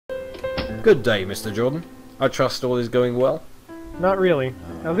Good day, Mr. Jordan. I trust all is going well. Not really.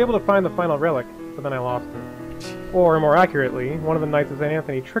 I was able to find the final relic, but then I lost it. Or, more accurately, one of the Knights of St.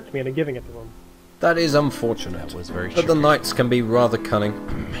 Anthony tricked me into giving it to him. That is unfortunate. That was very but the knights can be rather cunning.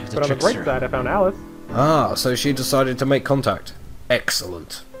 But on the bright side, I found Alice. Ah, so she decided to make contact.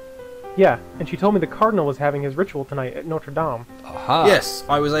 Excellent. Yeah, and she told me the Cardinal was having his ritual tonight at Notre Dame. Aha! Yes,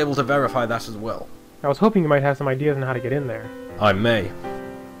 I was able to verify that as well. I was hoping you might have some ideas on how to get in there. I may.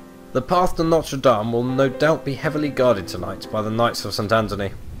 The path to Notre Dame will no doubt be heavily guarded tonight by the Knights of St.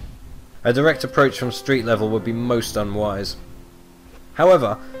 Anthony. A direct approach from street level would be most unwise.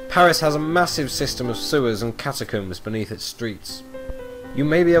 However, Paris has a massive system of sewers and catacombs beneath its streets. You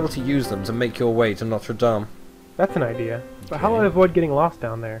may be able to use them to make your way to Notre Dame. That's an idea. But how will I avoid getting lost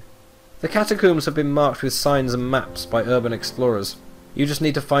down there? The catacombs have been marked with signs and maps by urban explorers. You just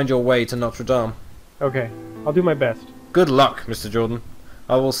need to find your way to Notre Dame. Okay, I'll do my best. Good luck, Mr. Jordan.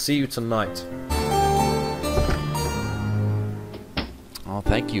 I will see you tonight. Oh,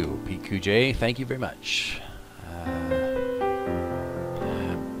 thank you, PQJ. Thank you very much.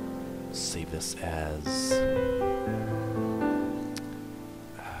 Save this as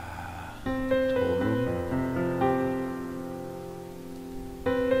total room.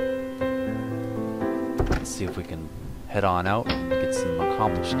 Let's see if we can head on out and get some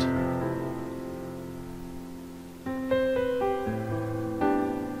accomplished.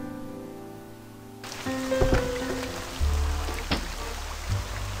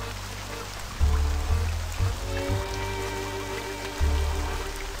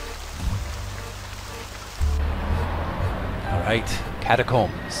 Alright,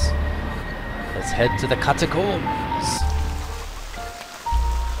 catacombs. Let's head to the catacombs.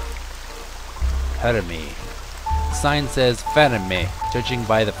 Ferme. The sign says ferme. Judging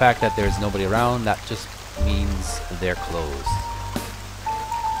by the fact that there's nobody around, that just means they're closed.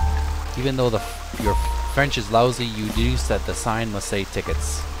 Even though your French is lousy, you deduce that the sign must say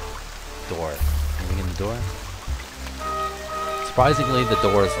tickets. Door. Anything in the door? Surprisingly, the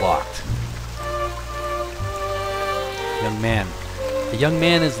door is locked. Young man. The young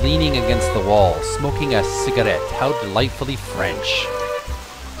man is leaning against the wall, smoking a cigarette. How delightfully French.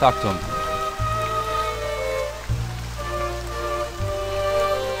 Talk to him.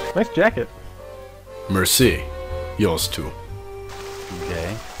 Nice jacket. Merci. Yours too.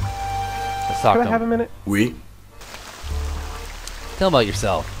 Okay. Let's talk Could to I have a him. minute? Oui? Tell him about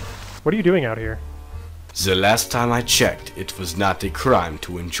yourself. What are you doing out here? The last time I checked, it was not a crime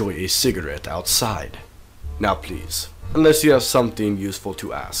to enjoy a cigarette outside. Now please, unless you have something useful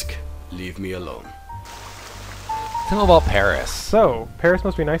to ask, leave me alone. Tell him about Paris. So, Paris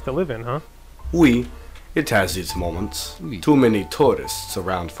must be nice to live in, huh? Oui, it has its moments. Oui. Too many tourists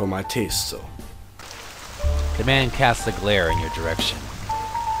around for my taste, though. The man casts a glare in your direction.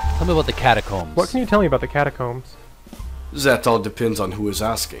 Tell me about the catacombs. What can you tell me about the catacombs? That all depends on who is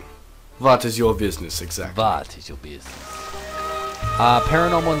asking. What is your business exactly? What is your business?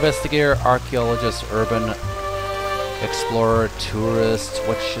 Paranormal investigator, archaeologist, urban explorer, tourist.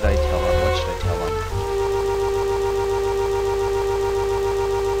 What should I tell him? What should I tell him?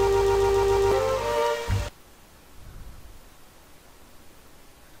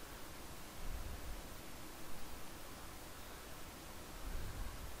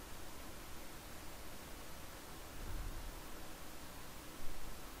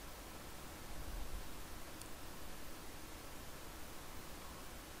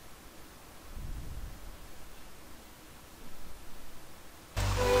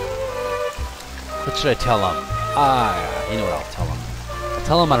 What should I tell him? You know what I'll tell him. I'll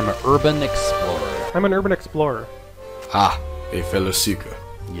tell him I'm an urban explorer. I'm an urban explorer. Ah, a fellow seeker.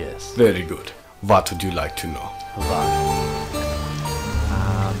 Yes. Very good. What would you like to know? Hold on.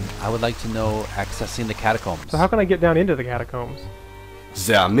 I would like to know accessing the catacombs. So how can I get down into the catacombs?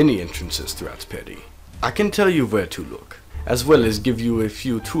 There are many entrances throughout Paris. I can tell you where to look, as well as give you a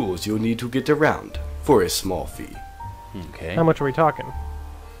few tools you'll need to get around, for a small fee. Okay. How much are we talking?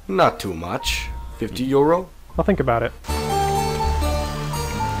 Not too much. 50 euro? I'll think about it.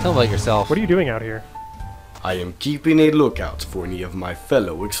 Tell me about yourself. What are you doing out here? I am keeping a lookout for any of my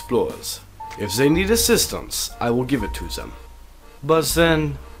fellow explorers. If they need assistance, I will give it to them. But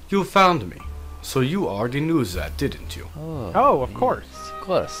then, you found me. So you already knew that, didn't you? Oh, of course. Of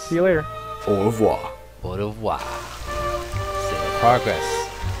course. See you later. Au revoir. Au revoir. Save progress.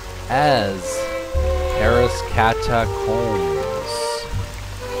 As Paris Catacombs.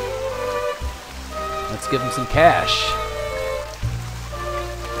 Let's give him some cash.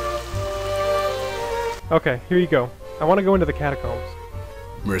 Okay, here you go. I want to go into the catacombs.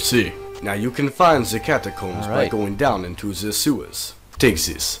 Merci. Now you can find the catacombs by Alright. going down into the sewers. Take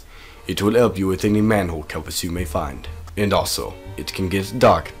this. It will help you with any manhole covers you may find. And also, it can get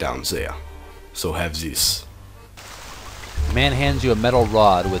dark down there. So have this. The man hands you a metal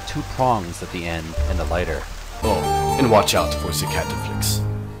rod with 2 prongs at the end and a lighter. Oh, and watch out for the cataflex.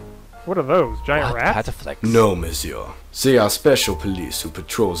 What are those? Giant rats? Cataflex? No, monsieur. They are special police who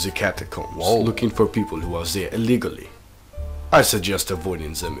patrol the catacombs, Whoa. looking for people who are there illegally. I suggest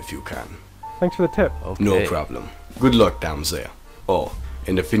avoiding them if you can. Thanks for the tip. Okay. No problem. Good luck down there. Oh,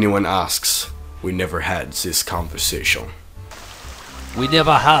 and if anyone asks, we never had this conversation. We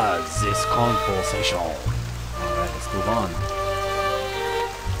never had this conversation. Alright, let's move on.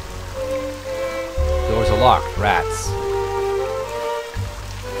 Doors are locked. Rats.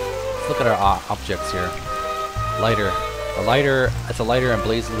 Let's look at our objects here. Lighter. A lighter. It's a lighter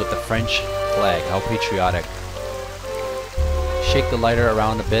emblazoned with the French flag. How patriotic. Shake the lighter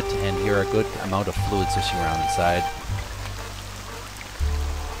around a bit and hear a good amount of fluid swishing around inside.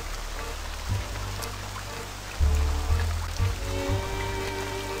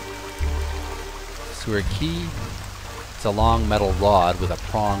 Sewer key. It's a long metal rod with a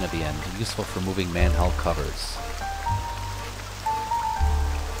prong at the end, useful for moving manhole covers.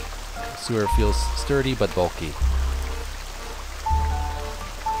 Sewer feels sturdy but bulky.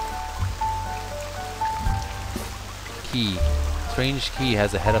 Key. Strange key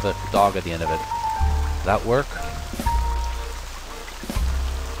has the head of a dog at the end of it. Does that work?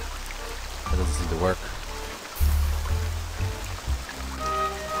 That doesn't seem to work.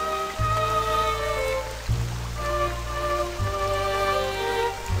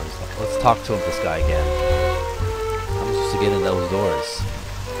 Let's talk to him, this guy again. How am I supposed to get in those doors?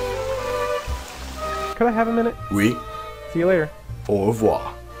 Could I have a minute? Oui, See you later. au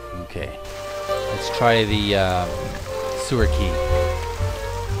revoir. Okay. Let's try the sewer key.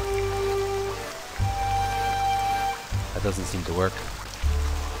 That doesn't seem to work.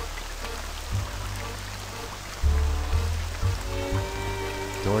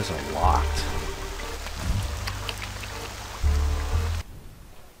 Doors are locked.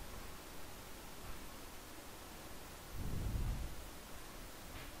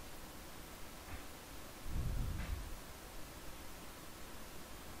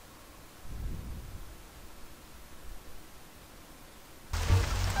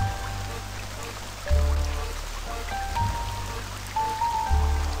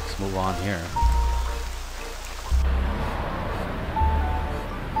 Move on here.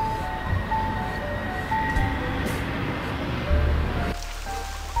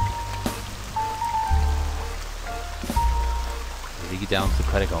 Lead down to the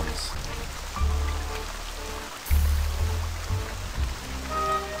catacombs.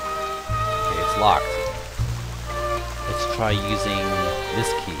 Okay, it's locked. Let's try using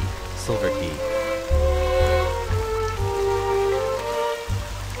this key, silver key.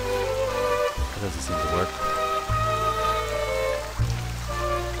 Doesn't seem to work.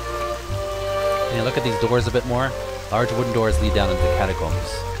 Can you look at these doors a bit more? Large wooden doors lead down into the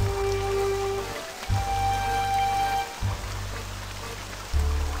catacombs.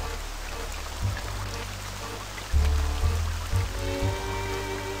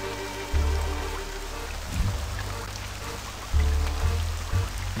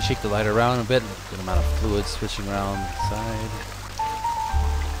 You shake the light around a bit, good amount of fluid swishing around inside.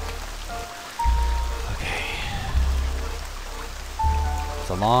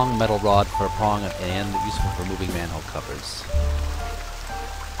 A long metal rod for a prong at the end, useful for moving manhole covers.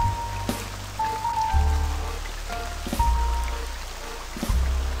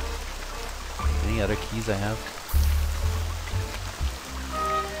 Any other keys I have?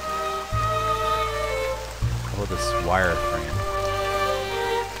 How about this wire frame?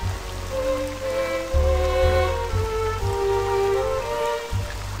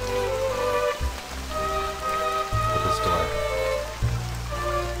 Put this door.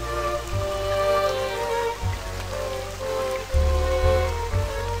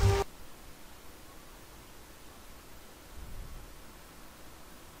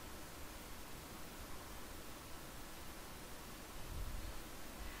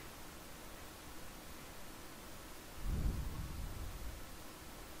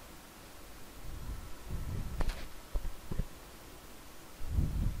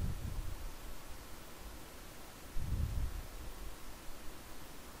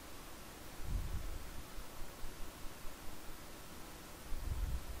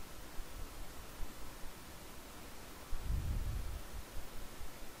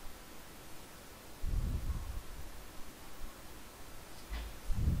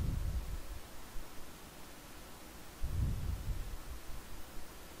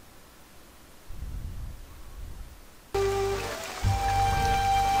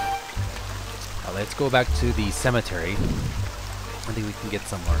 let's go back to the cemetery. I think we can get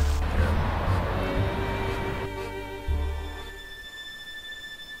somewhere here.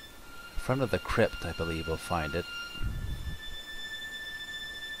 In front of the crypt, I believe we'll find it.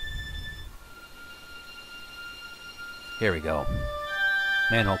 Here we go.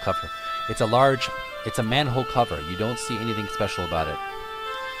 Manhole cover. It's a manhole cover. You don't see anything special about it.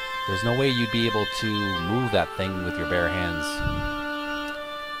 There's no way you'd be able to move that thing with your bare hands.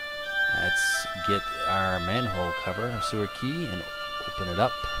 Let's get our manhole cover, our sewer key, and open it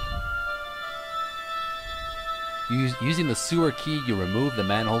up. Using the sewer key, you remove the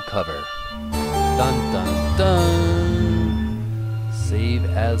manhole cover. Dun dun dun! Save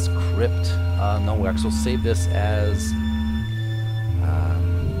as crypt. No, we actually save this as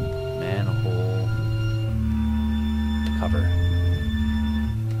manhole cover.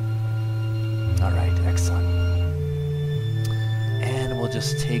 Alright, excellent. And we'll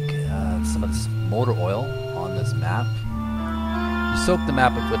just take some of this motor oil on this map. You soak the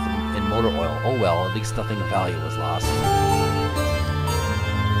map in motor oil. Oh well, at least nothing of value was lost.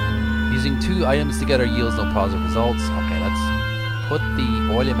 Using 2 items together yields no positive results. Okay, let's put the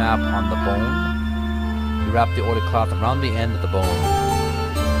oily map on the bone. You wrap the oily cloth around the end of the bone.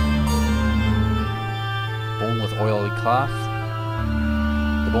 Bone with oily cloth.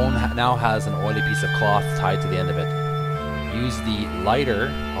 The bone now has an oily piece of cloth tied to the end of it. Use the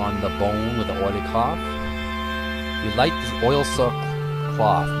lighter on the bone with the oily cloth. You light this oil-soaked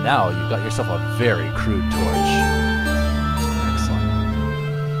cloth. Now you've got yourself a very crude torch. Excellent.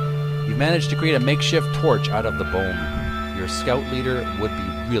 You've managed to create a makeshift torch out of the bone. Your scout leader would be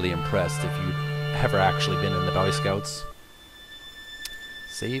really impressed if you'd ever actually been in the Boy Scouts.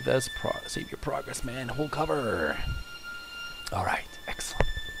 Save your progress, man. Hold cover. Alright, excellent.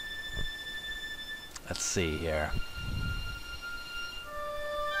 Let's see here.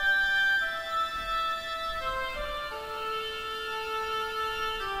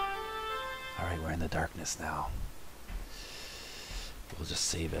 Alright, we're in the darkness now. We'll just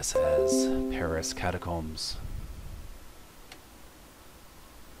save this as Paris Catacombs.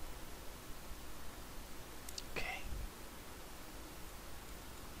 Okay.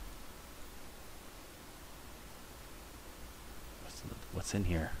 What's in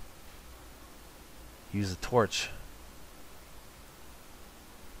here? Use a torch.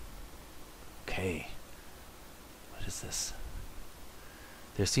 Okay. What is this?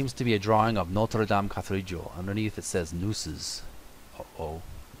 There seems to be a drawing of Notre Dame Cathedral. Underneath it says nooses. Uh-oh.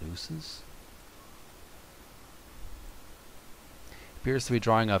 Nooses? Appears to be a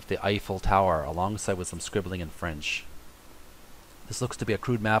drawing of the Eiffel Tower alongside with some scribbling in French. This looks to be a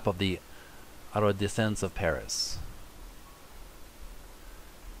crude map of the arrondissement of Paris.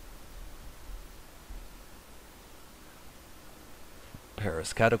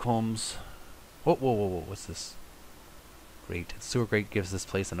 Paris Catacombs. Whoa, whoa, whoa, whoa, what's this? Grate. Sewer grate gives this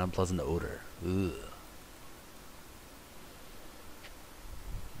place an unpleasant odor. Ugh.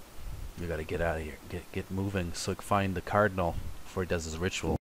 We gotta get out of here. Get moving so we can find the Cardinal before he does his ritual.